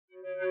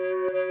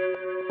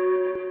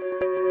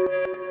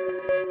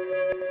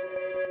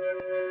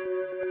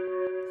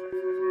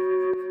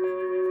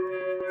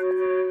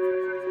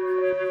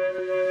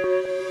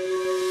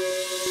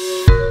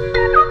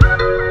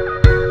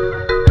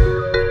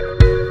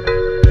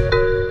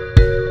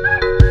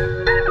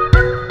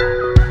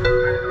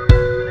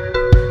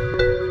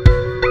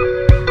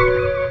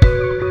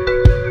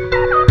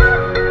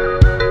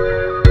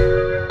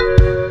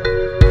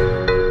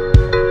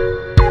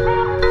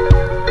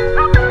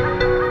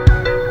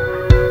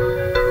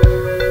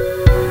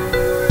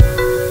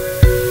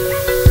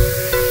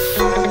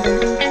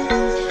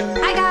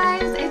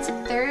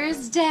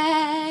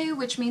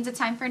means it's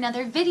time for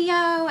another video,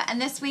 and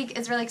this week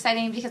is really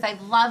exciting because I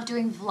love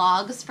doing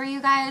vlogs for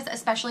you guys,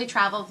 especially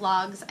travel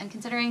vlogs, and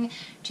considering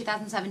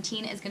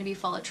 2017 is going to be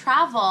full of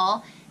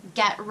travel,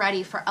 get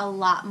ready for a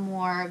lot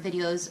more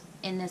videos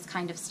in this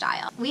kind of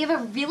style. We have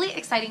a really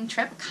exciting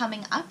trip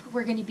coming up.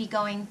 We're going to be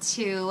going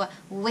to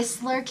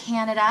Whistler,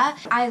 Canada.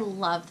 I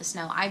love the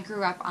snow. I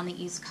grew up on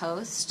the East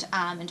Coast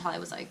until I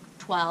was like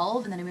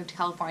 12, and then I moved to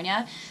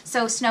California.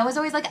 So snow was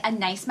always like a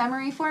nice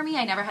memory for me.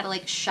 I never had to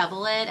like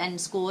shovel it, and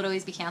school would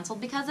always be canceled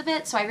because of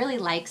it. So I really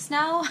like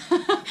snow.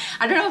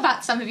 I don't know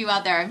about some of you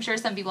out there. I'm sure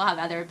some people have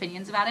other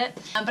opinions about it.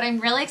 But I'm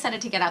really excited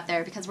to get out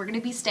there because we're going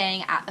to be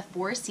staying at the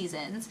Four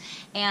Seasons,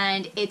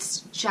 and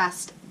it's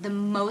just the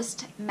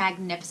most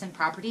magnificent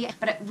property.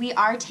 But we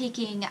are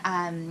taking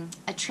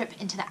a trip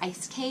into the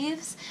ice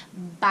caves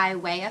by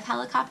way of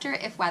helicopter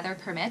if weather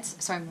permits,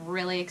 so I'm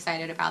really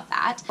excited about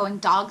that. Going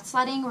dog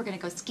sledding, we're gonna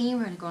go skiing,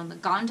 we're gonna go on the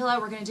gondola,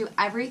 we're gonna do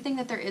everything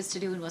that there is to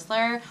do in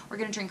Whistler. We're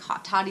gonna drink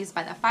hot toddies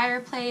by the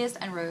fireplace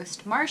and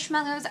roast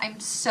marshmallows. I'm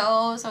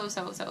so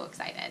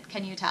excited.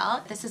 Can you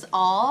tell? This is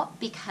all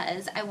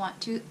because I want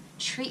to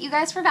treat you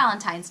guys for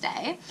Valentine's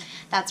Day.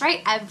 That's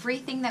right,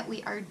 everything that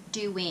we are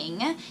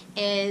doing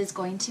is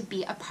going to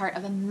be a part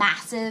of a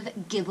massive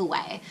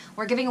giveaway.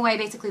 We're giving away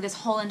basically this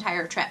whole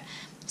entire trip.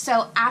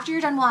 So after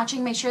you're done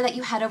watching, make sure that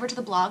you head over to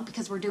the blog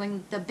because we're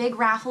doing the big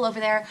raffle over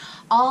there.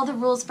 All the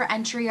rules for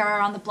entry are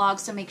on the blog,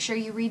 so make sure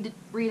you read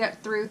it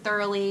through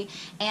thoroughly.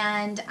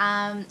 And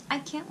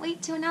I can't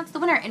wait to announce the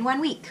winner in 1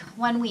 week.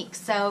 1 week.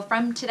 So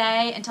from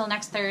today until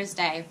next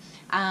Thursday,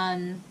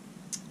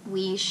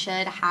 we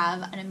should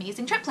have an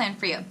amazing trip planned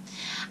for you.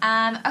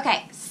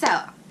 Okay, so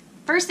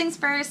first things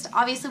first,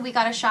 obviously we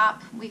gotta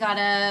shop. We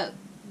gotta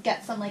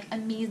get some like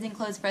amazing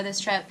clothes for this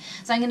trip.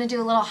 So I'm gonna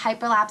do a little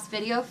hyperlapse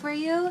video for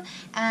you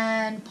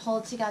and pull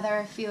together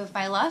a few of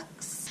my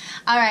looks.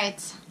 All right,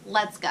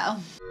 let's go.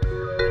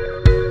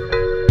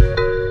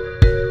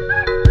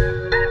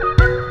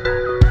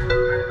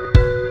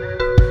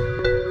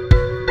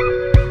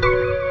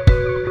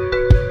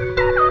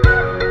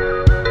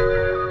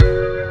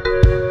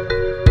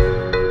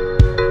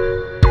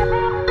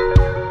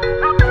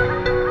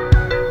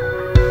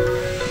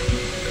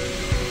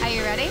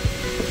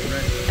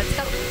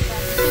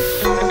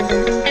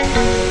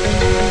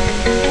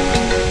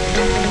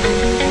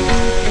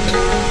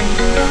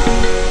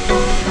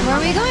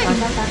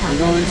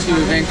 We're going to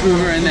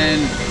Vancouver and then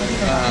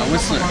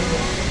Whistler.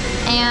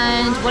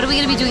 And what are we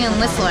going to be doing in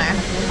Whistler?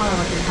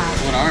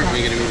 What aren't we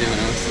going to be doing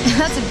in Whistler?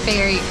 That's a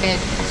very good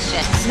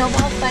question.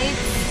 Snowball fights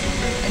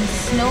and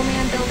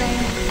snowman building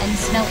and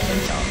snow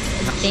angels.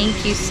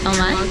 Thank you so much.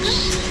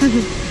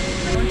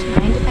 Don't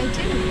mind if I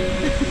do.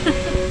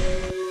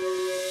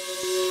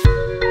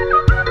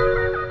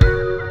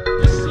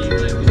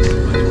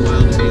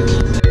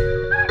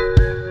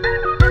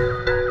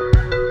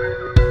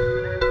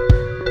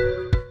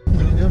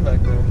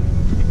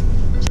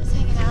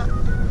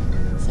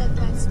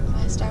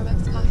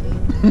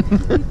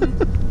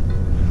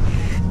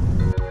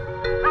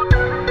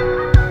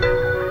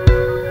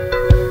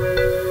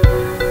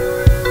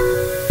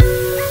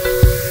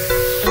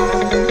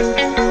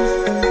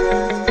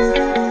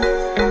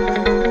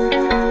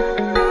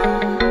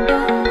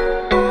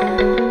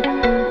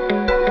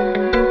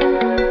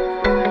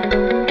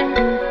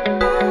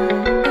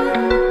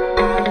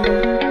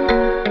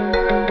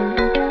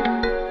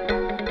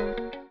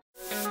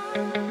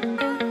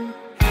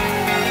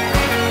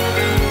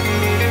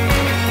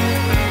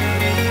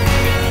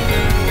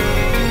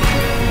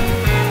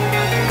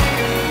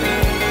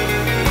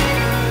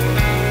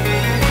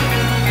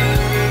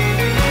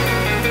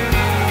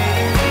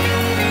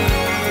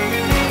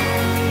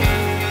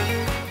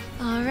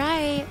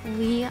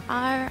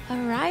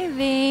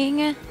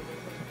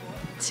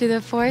 To the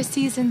Four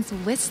Seasons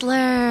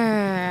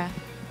Whistler.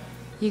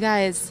 You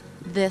guys,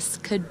 this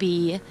could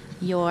be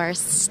your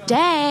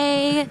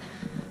stay.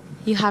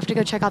 You have to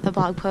go check out the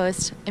blog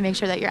post and make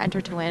sure that you're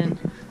entered to win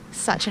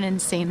such an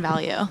insane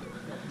value.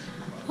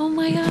 Oh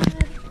my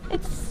god,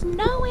 it's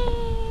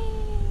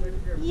snowing!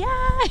 Yay!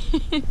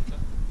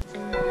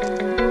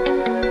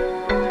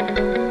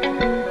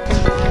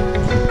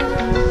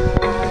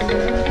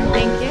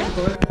 Thank you.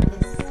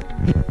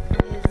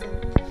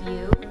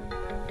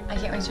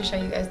 To show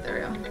you guys the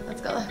room. Let's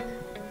go look.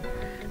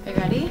 Are you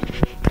ready?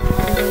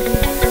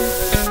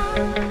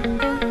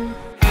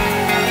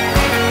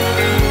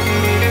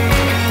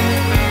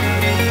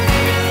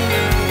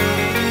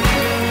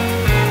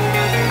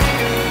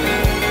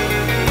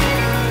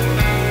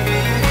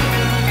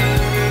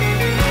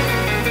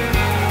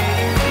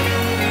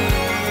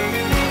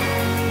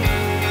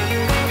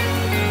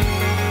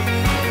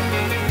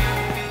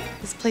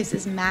 This place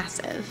is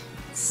massive.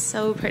 It's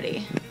so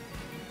pretty.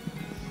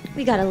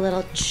 We got a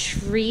little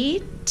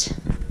treat,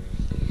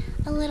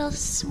 a little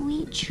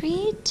sweet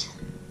treat.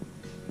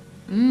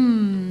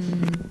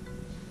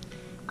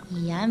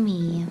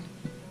 Yummy.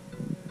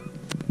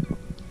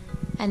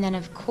 And then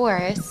of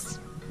course,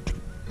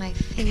 my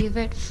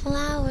favorite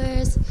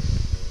flowers.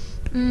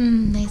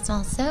 They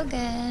smell so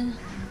good.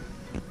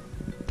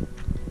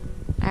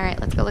 All All right,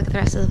 let's go look at the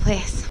rest of the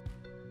place.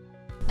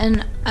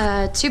 And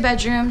 2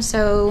 bedrooms,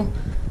 so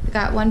we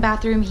got 1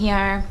 bathroom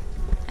here,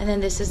 and then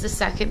this is the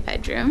 2nd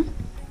bedroom.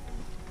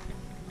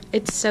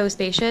 It's so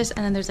spacious,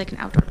 and then there's like an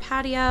outdoor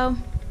patio.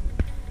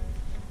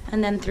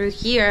 And then through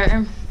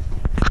here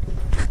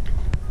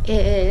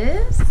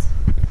is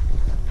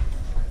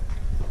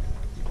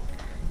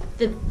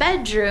the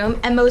bedroom,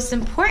 and most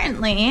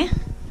importantly,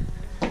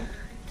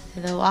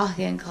 the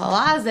walk-in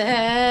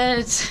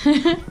closet.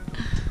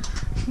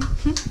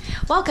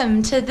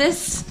 Welcome to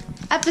this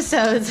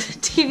episode's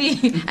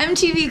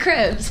MTV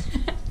Cribs.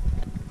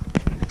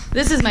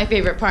 This is my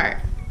favorite part.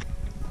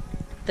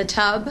 The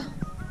tub,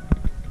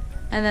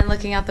 and then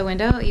looking out the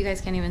window. You guys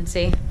can't even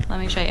see. Let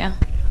me show you.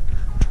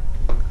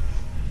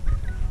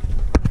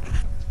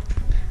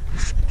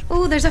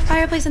 Oh, there's a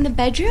fireplace in the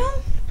bedroom?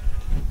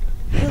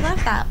 I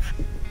love that.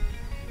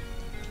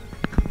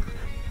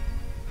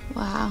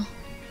 Wow.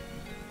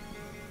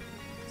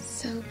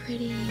 So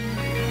pretty.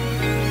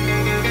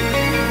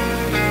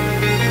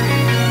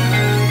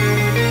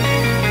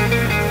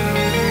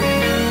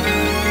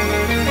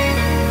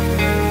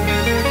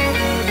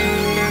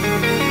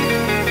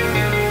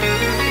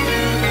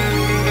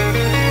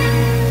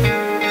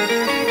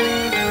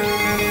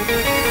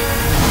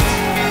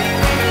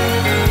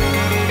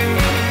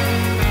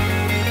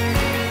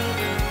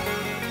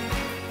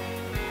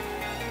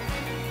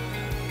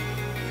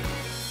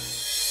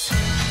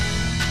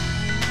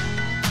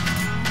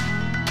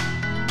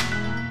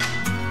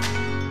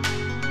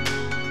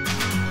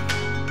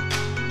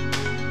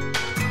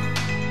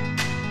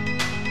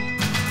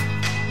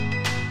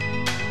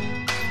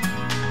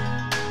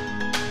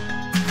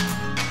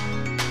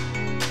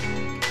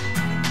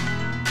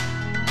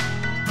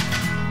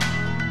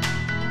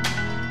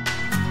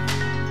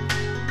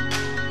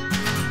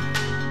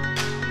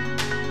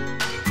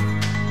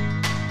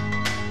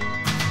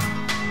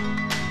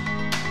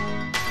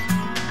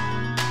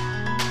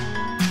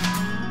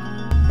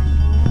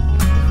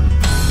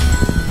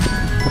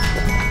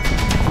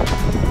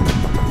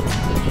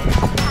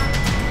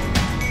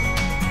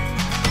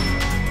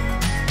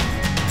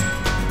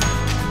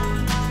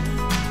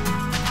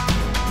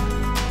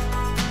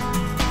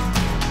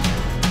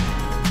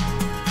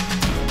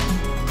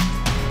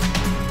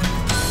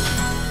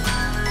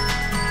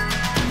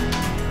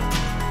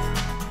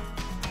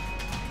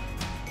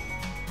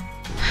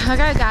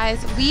 Okay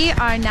guys, we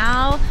are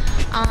now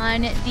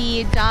on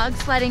the dog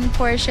sledding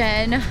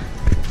portion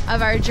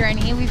of our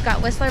journey. We've got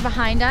Whistler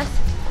behind us,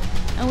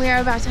 and we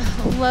are about to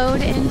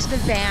load into the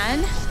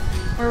van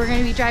where we're going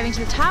to be driving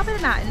to the top of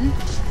the mountain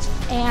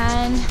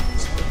and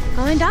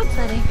going dog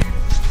sledding.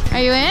 Are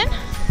you in?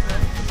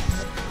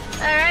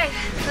 All right,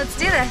 let's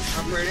do this.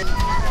 I'm ready.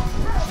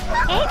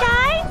 Hey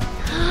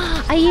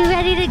guys, are you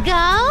ready to go?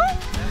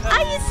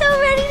 Are you so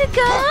ready to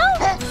go?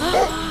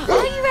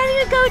 Are you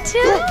ready to go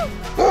too?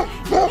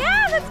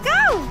 Yeah, let's go!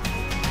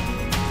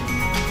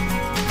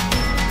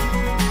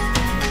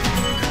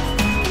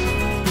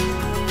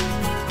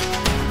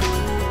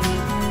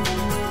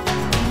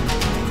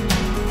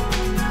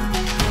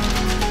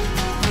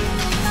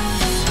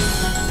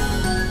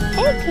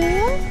 Hey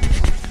girl.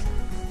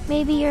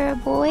 Maybe you're a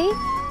boy?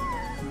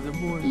 The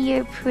boy.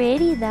 You're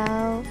pretty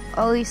though.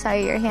 Oh,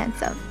 sorry, you're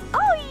handsome.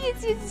 Oh,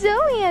 yes, you're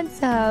so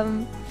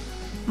handsome.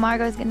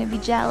 Margo's gonna be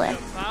jealous.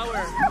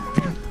 Power.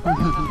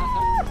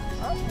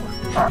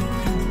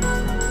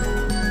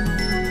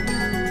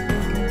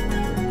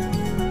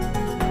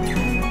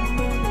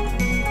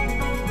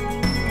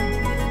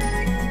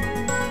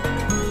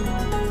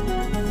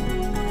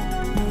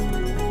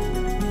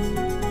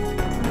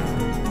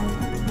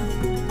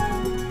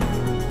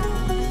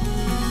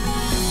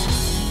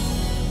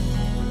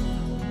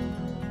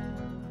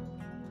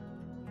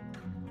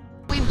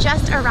 We've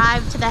just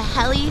arrived to the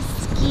heli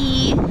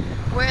ski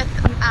with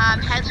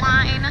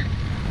headline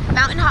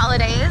Mountain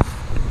Holidays.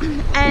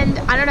 And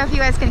I don't know if you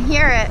guys can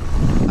hear it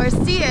or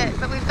see it,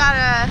 but we've got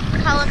a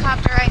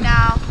helicopter right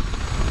now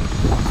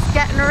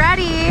getting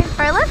ready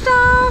for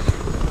liftoff.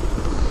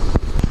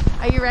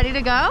 Are you ready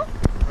to go?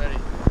 Ready.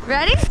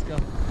 Ready? Let's go.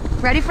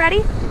 Ready,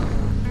 Freddy?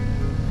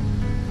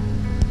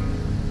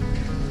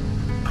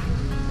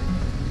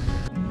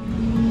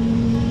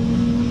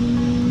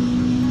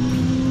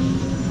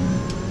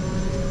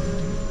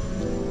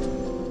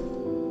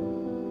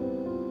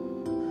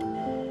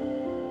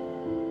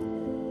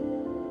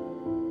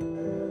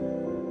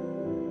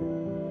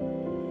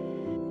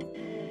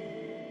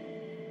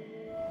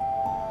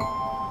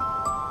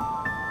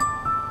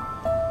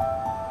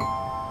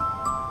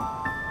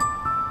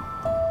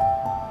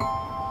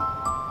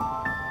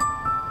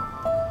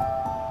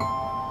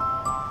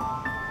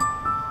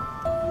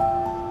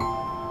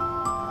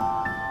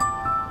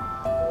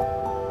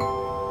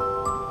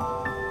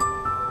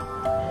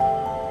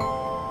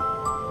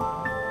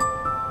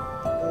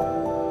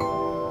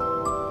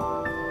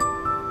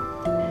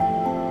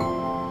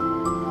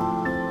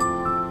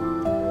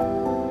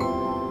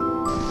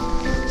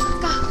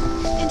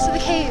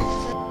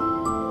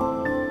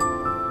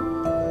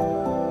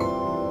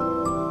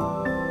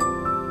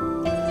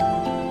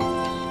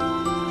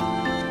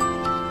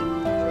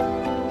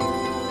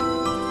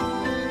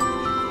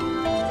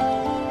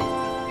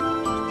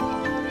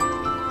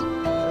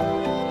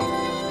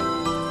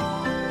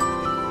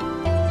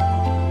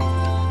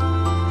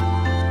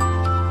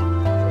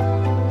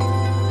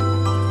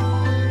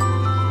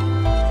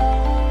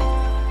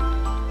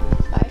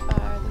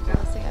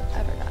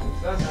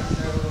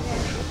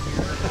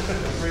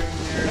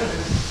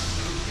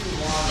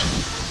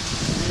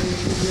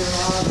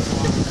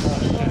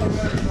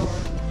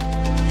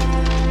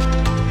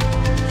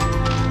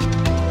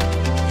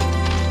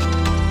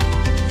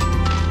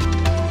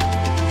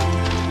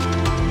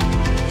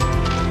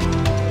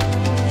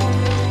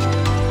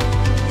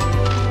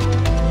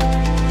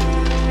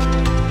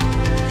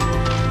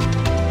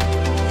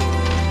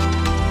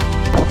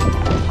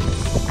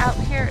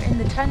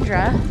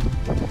 Tundra,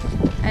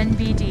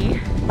 NBD.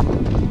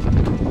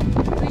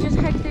 We just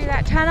hiked through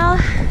that tunnel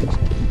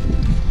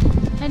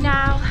and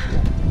now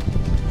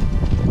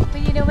we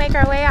need to make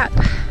our way up.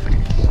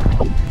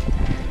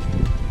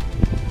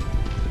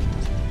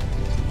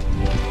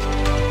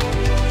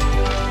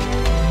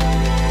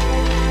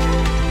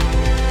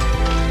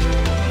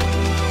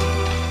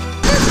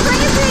 It's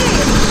crazy!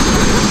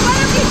 What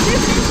are we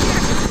doing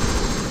here?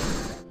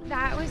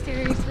 That was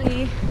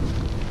seriously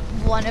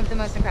one of the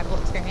most incredible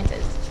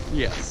experiences.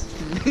 Yes.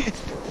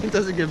 It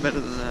doesn't get better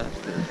than that.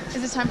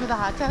 Is it time for the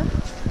hot tub?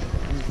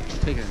 I'm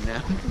taking a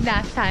nap.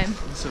 Nap time.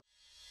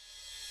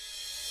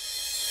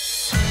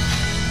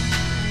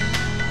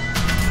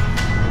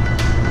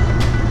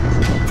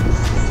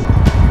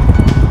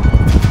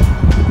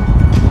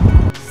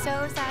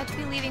 So sad to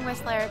be leaving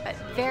Whistler, but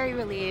very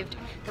relieved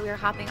that we are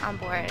hopping on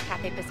board a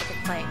Cathay Pacific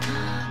flight.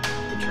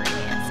 The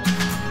dream.